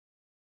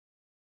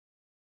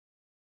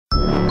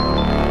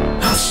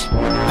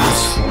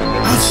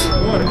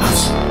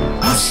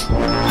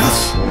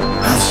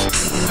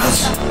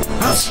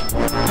It's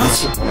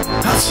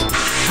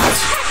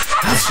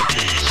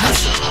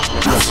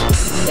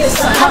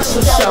a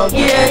hustle show,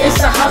 yeah, it's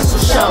a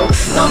hustle show.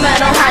 No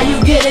matter how you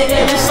get it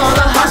in, it's on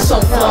a hustle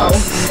flow.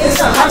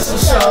 It's a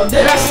hustle show,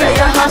 did I say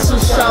a hustle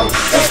show?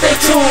 So stay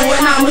tuned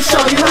and I'ma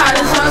show you how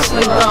this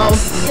hustling go.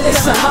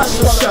 It's a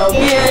hustle show,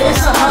 yeah,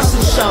 it's a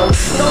hustle show.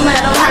 No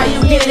matter how you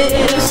get it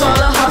in, it's on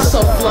a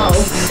hustle flow.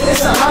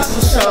 It's a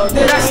hustle show,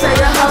 did I say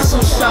a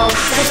hustle show?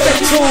 So stay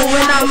tuned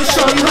and I'ma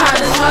show you how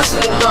this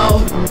hustling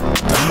go.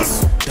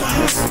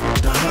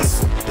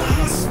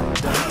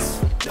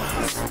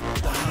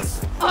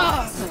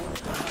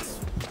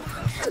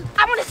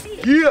 I wanna see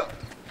it. Yeah.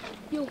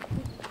 Yo.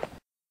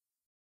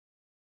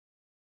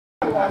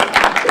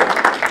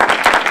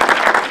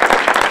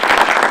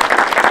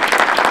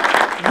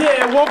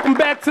 Yeah, welcome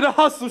back to the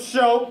Hustle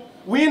Show.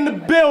 We in the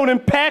building,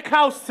 pack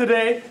house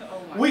today.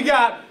 We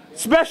got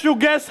special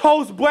guest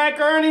host Black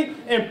Ernie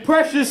and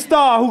Precious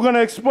Star who gonna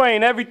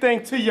explain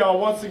everything to y'all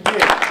once again.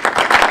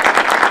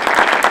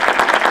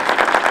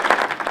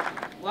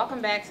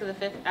 Welcome back to the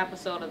 5th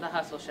episode of the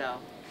Hustle Show.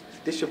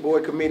 This your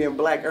boy, comedian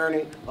Black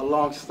Ernie,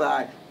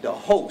 alongside the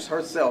host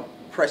herself,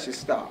 Precious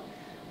Star.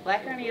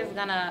 Black Ernie is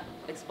gonna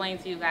explain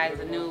to you guys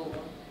a new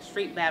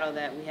street battle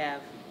that we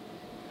have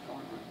going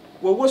on.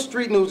 Well, what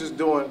Street News is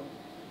doing,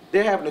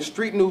 they're having a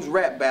Street News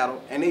rap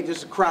battle, and they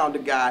just crowned the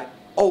guy,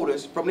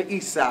 Otis, from the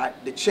East Side,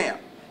 the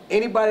champ.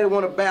 Anybody that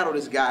want to battle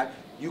this guy,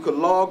 you can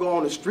log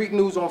on to Street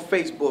News on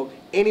Facebook,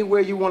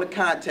 anywhere you want to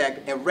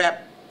contact, and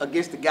rap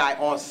against the guy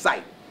on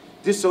site.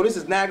 This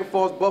is Niagara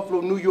Falls,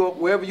 Buffalo, New York,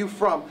 wherever you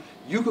from.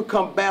 You could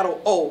come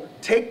battle O,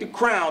 take the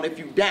crown if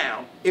you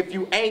down. If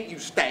you ain't, you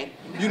stank.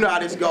 You know how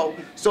this go.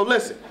 So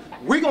listen,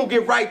 we're gonna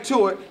get right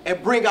to it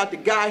and bring out the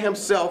guy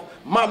himself,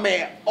 my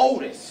man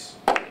Otis.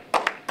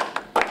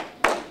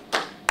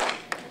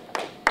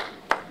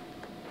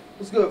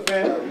 What's good,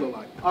 fam?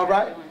 All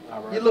right?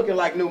 You're looking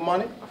like new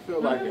money. I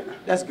feel like it.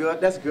 That's good,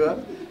 that's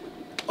good.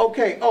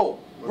 Okay,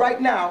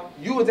 right now,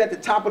 you was at the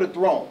top of the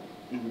throne.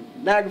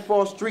 Niagara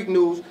Falls Street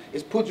News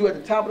is put you at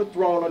the top of the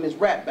throne on this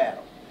rap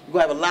battle. You're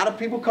going to have a lot of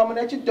people coming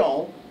at your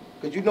dome,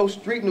 because you know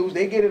Street News,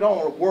 they get it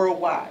on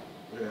worldwide.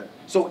 Yeah.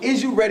 So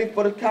is you ready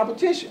for the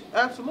competition?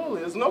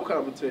 Absolutely, there's no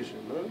competition,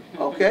 man.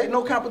 Okay,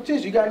 no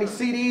competition. You got any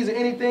CDs or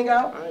anything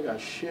out? I ain't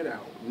got shit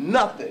out.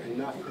 Nothing.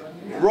 Nothing.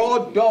 Raw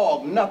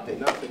dog, nothing.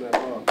 Nothing at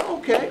all.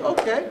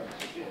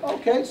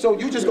 Okay, so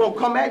you just going to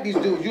come at these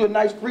dudes. You a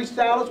nice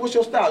freestylers? What's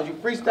your style? You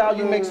freestyle,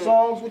 you make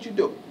songs, what you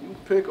do? You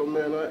pick them,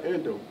 man, I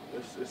end them.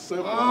 It's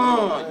simple.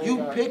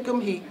 You pick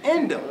them, he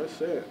end them.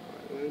 That's it.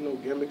 Ain't no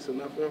gimmicks or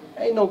nothing.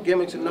 Ain't no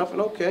gimmicks or nothing.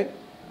 Okay.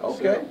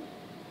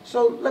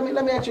 So let me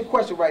ask you a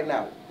question right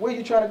now. Where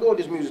you trying to go with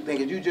this music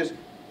thing? Is you just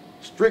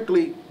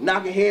strictly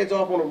knocking heads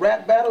off on a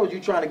rap battle, or you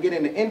trying to get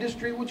in the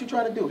industry? What you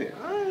trying to do here?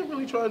 I ain't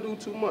really trying to do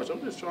too much.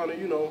 I'm just trying to,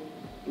 you know,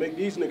 make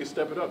these niggas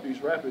step it up. These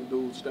rapping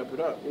dudes step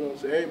it up. You know what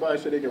I'm saying? Everybody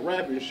said they can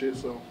rap and shit.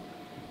 So,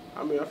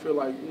 I mean, I feel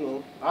like, you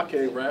know, I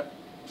can't rap.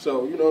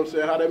 So, you know what I'm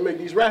saying? How they make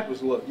these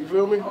rappers look. You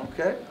feel me?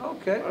 Okay.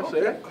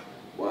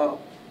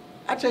 Well,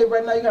 I tell you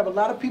right now, you have a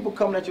lot of people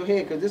coming at your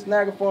head because this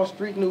Niagara Falls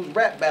Street News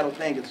rap battle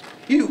thing is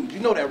huge.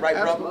 You know that, right,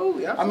 brother?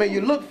 Absolutely. I mean,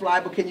 you look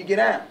fly, but can you get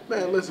out?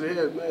 Man, listen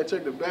here, man.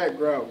 Check the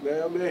background,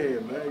 man. I'm in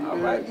here, man. All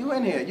right, you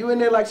in here. You in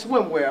there like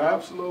swimwear, huh?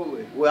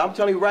 Absolutely. Well, I'm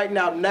telling you right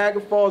now,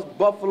 Niagara Falls,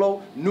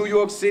 Buffalo, New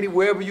York City,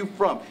 wherever you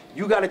from,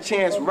 you got a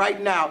chance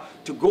right now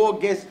to go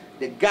against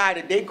the guy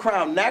that they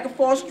crowned Niagara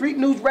Falls Street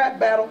News rap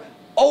battle,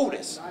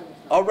 Otis.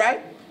 All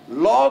right?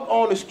 Log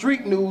on to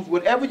Street News,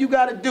 whatever you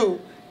got to do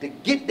to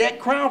get that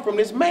crown from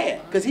this man,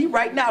 because he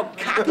right now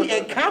cocky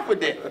and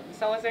confident.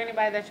 So is there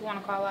anybody that you want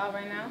to call out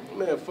right now?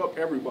 Man, fuck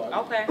everybody.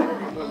 Okay.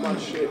 My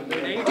shit,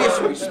 man.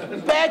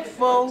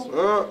 Disrespectful.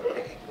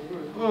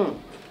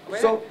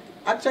 So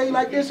I tell you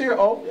like this here,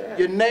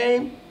 your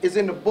name is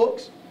in the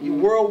books. You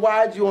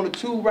worldwide. You on the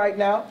tube right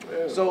now.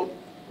 Yeah. So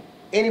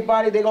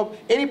anybody that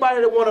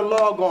want to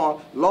log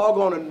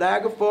on to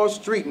Niagara Falls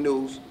Street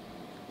News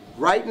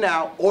right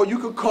now, or you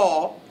could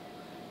call.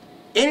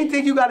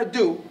 Anything you got to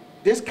do,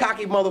 this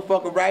cocky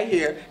motherfucker right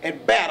here,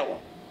 and battle him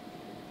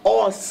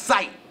on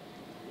site.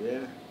 Yeah.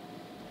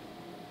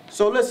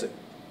 So listen,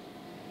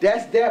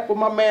 that's that for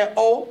my man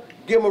O.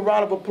 Give him a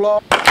round of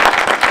applause.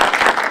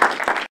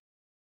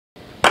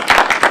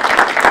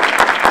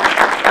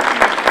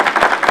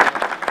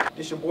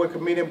 This your boy,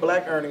 comedian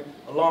Black Ernie,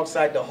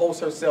 alongside the host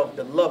herself,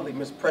 the lovely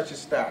Miss Precious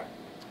Star.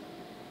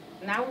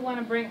 Now we want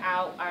to bring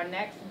out our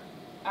next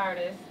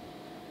artist,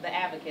 the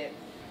Advocates.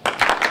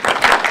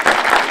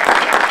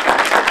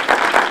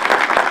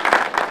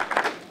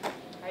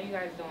 How you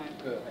guys doing?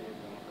 Good.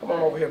 Come on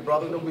over here,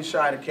 brother. Don't be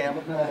shy of the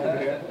camera. Come on over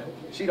here.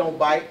 She don't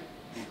bite.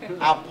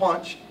 I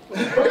punch.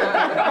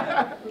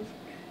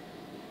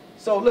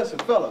 So listen,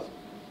 fellas.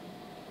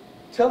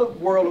 Tell the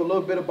world a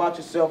little bit about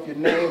yourself, your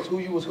names, who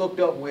you was hooked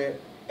up with,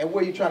 and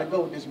where you trying to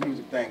go with this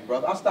music thing,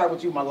 brother. I'll start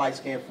with you, my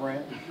light-skinned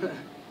friend.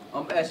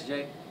 I'm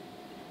SJ.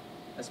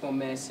 That's my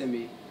man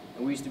Simi.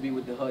 And we used to be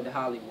with the Hood to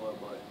Hollywood,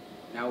 but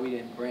now we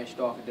done branched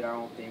off and did our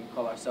own thing. We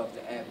call ourselves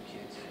the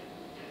Advocates.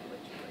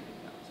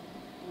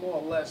 More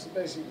or less,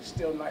 basically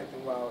still Ninth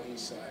and Wild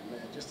East Side,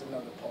 man. Just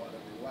another part of it.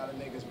 A lot of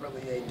niggas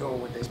really ain't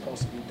doing what they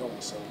supposed to be doing,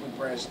 so we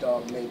branched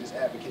off, made this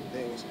advocate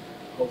things.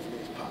 Hopefully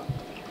it's popular.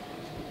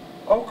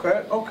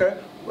 Okay.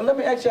 Well, let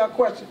me ask y'all a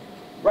question.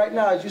 Right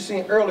now, as you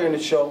seen earlier in the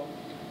show,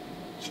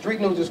 Street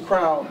News has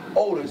crowned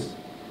Otis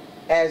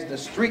as the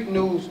Street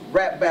News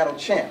rap battle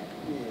champ.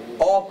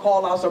 All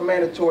call-outs are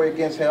mandatory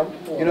against him.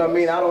 You know what I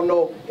mean? I don't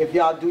know if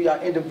y'all do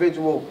y'all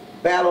individual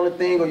battling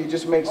thing or you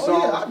just make songs.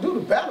 Oh yeah, I do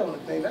the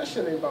battling thing. That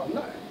shit ain't about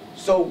nothing.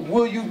 So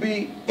will you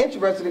be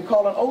interested in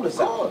calling Otis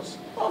out? Of course.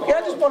 Okay,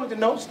 I just wanted to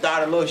know.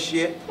 Start a little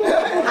shit.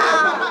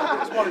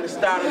 Just wanted to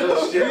start a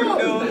little shit. You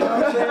know what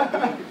I'm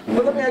saying?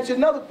 But let me ask you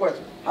another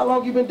question. How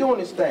long you been doing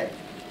this thing?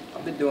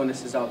 I've been doing this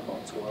since I was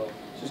about 12.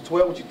 Since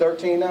 12? What, you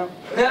 13 now?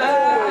 14.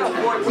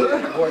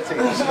 14.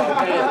 This is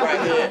my man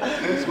right here.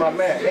 This is my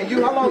man. And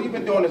you, how long you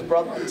been doing this,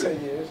 brother?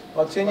 10 years.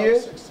 About 10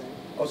 years? 16.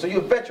 Oh, so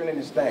you're a veteran in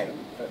this thing.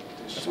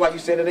 That's why you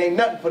said it ain't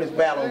nothing for this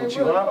battle with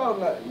you, really huh? About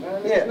nothing,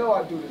 man. Yeah. You know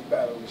I do this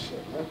battle and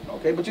shit, man.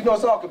 Okay, but you know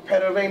it's all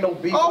competitive. Ain't no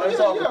beef. Oh, It's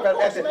yeah, all yeah,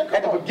 competitive. of course, man,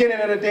 At the beginning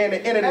of the day and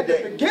the end of the day.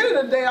 At the beginning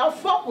of the day, I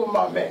fuck with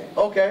my man.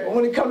 Okay. But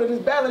when it comes to this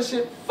battle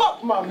shit,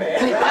 fuck my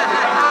man.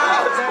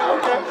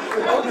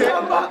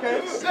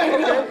 Okay.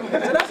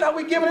 So that's how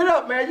we giving it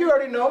up, man. You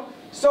already know.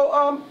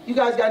 So, you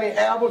guys got any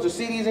albums or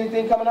CDs,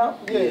 anything coming out?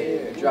 Yeah.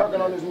 We're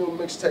working on this new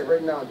mixtape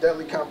right now,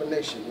 Deadly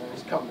Combination, man.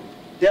 It's coming.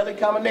 Deadly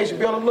Combination.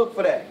 Be on the look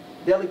for that.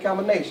 Deadly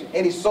Combination.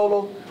 Any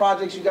solo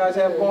projects you guys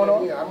have going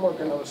on? Yeah, I'm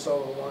working on a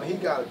solo one. He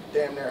got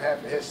damn near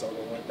half of his solo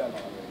one done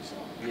already. So.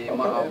 Yeah,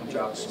 my album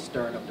drops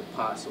Stirring Up the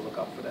Pot, so look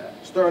out for that.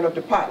 Stirring up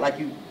the pot, like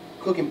you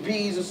cooking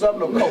peas or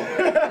something, or coke?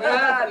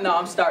 No,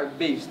 I'm starting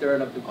beef,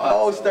 stirring up the pot.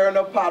 Oh, so stirring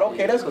up pot.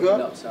 Okay, that's cooking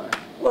good. Up, son.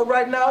 Well,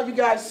 right now, you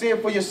guys see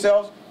it for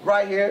yourselves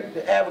right here,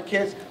 the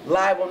Advocates,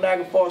 live on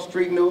Niagara Falls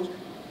Street News.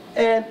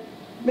 And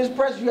Ms.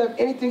 Press, you have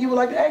anything you would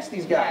like to ask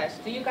these guys? Yes.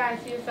 Do you guys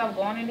see yourself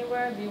going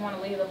anywhere? Do you want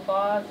to leave the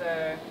falls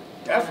or?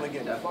 Definitely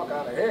getting the fuck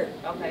out of here.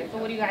 Okay, so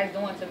what are you guys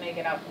doing to make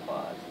it out the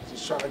falls?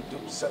 Just trying to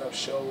set up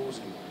shows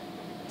and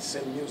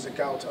send music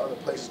out to other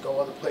places, go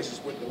other places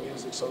with the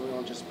music so we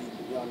don't just be, you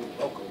know what I mean,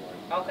 local.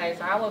 Right? Okay,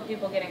 so how will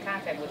people get in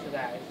contact with you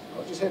guys?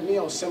 Oh, just hit me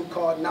on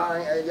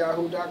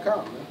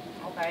simcard9@yahoo.com, man.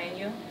 Okay, and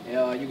you?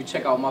 You can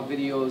check out my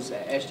videos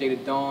at SJ The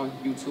Dawn,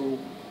 YouTube,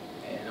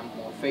 and I'm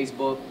on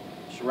Facebook,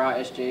 Sherrod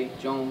SJ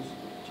Jones.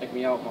 Check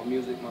me out, my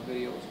music, my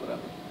videos,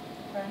 whatever.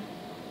 Okay.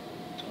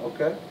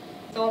 Okay.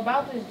 So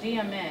about this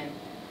GMN,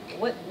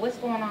 what's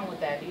going on with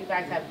that? Do you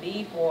guys have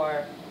beef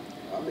or?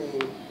 I mean,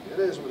 it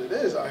is what it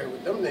is out here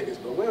with them niggas,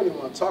 but we don't even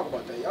want to talk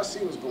about that. Y'all see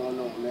what's going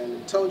on, man.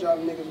 They told y'all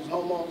the niggas was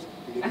homos,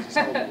 the niggas is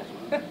homos,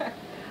 man.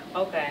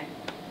 Okay.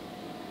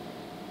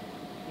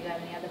 You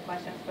have any other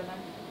questions for them?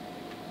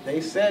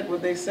 They said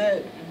what they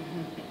said.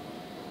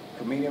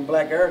 Comedian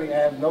Black Ernie, I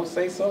have no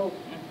say so.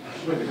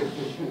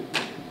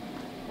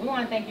 We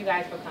want to thank you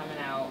guys for coming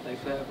out.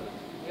 Thanks for having us.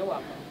 You're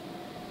welcome.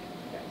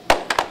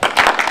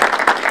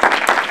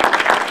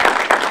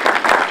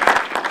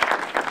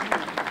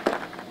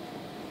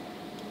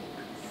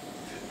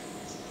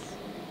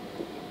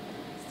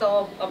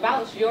 So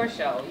about your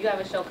show, you have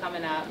a show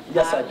coming up.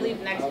 Yes, I believe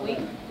do. next week.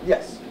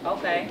 Yes.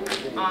 Okay. Do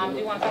you want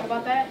to talk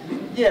about that?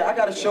 Yeah, I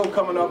got a show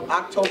coming up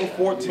October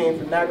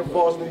 14th in Niagara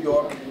Falls, New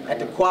York, at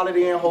the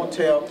Quality Inn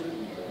Hotel.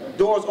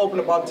 Doors open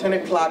about 10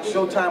 o'clock.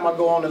 Showtime I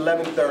go on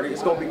 11:30.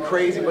 It's gonna be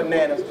crazy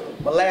bananas.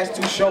 My last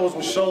 2 shows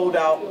were sold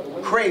out.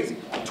 Crazy.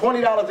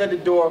 $20 at the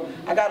door.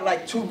 I got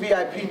like 2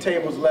 VIP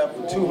tables left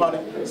for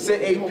 200.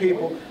 Sit 8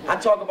 people. I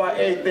talk about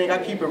everything. I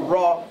keep it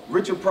raw.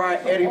 Richard Pryor,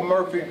 Eddie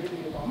Murphy,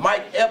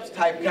 Mike Epps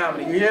type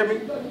comedy. You hear me?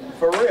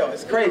 For real.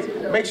 It's crazy.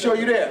 Make sure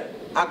you're there.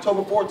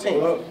 October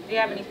 14th. Do you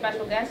have any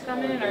special guests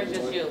coming in, or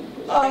just you?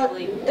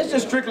 Strictly? It's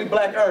just strictly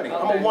Black Ernie.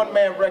 Okay. I'm a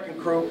one-man wrecking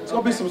crew. It's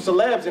gonna be some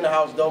celebs in the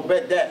house though.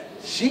 Bet that.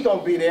 She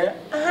gonna be there.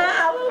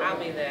 I'll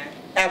be there.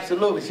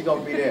 Absolutely, she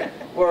gonna be there.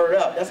 Word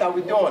up. That's how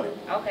we doing it.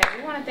 Okay,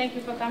 we want to thank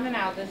you for coming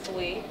out this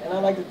week. And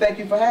I'd like to thank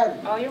you for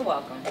having me. Oh, you're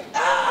welcome.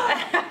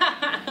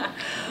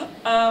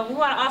 We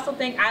want to also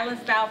thank Island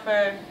Style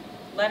for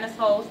letting us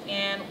host,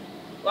 and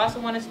we also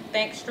want to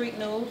thank Street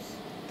News.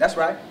 That's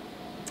right.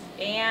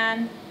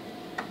 And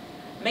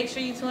make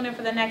sure you tune in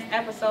for the next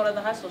episode of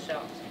The Hustle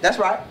Show. That's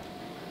right.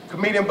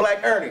 Comedian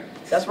Black Ernie.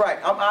 That's right.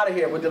 I'm out of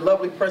here with the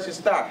lovely Precious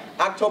Star.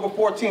 October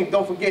 14th.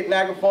 Don't forget,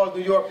 Niagara Falls,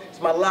 New York. It's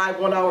my live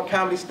 1-hour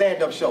comedy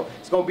stand-up show.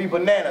 It's going to be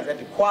bananas at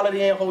the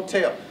Quality Inn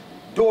Hotel.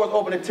 Doors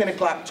open at 10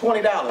 o'clock.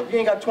 $20. If you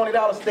ain't got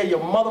 $20, stay your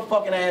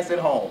motherfucking ass at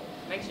home.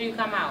 Make sure you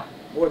come out.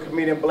 Boy,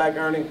 Comedian Black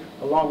Ernie,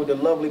 along with the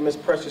lovely Miss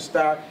Precious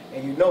Star.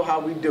 And you know how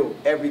we do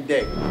every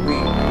day. We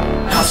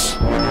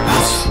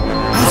hustle.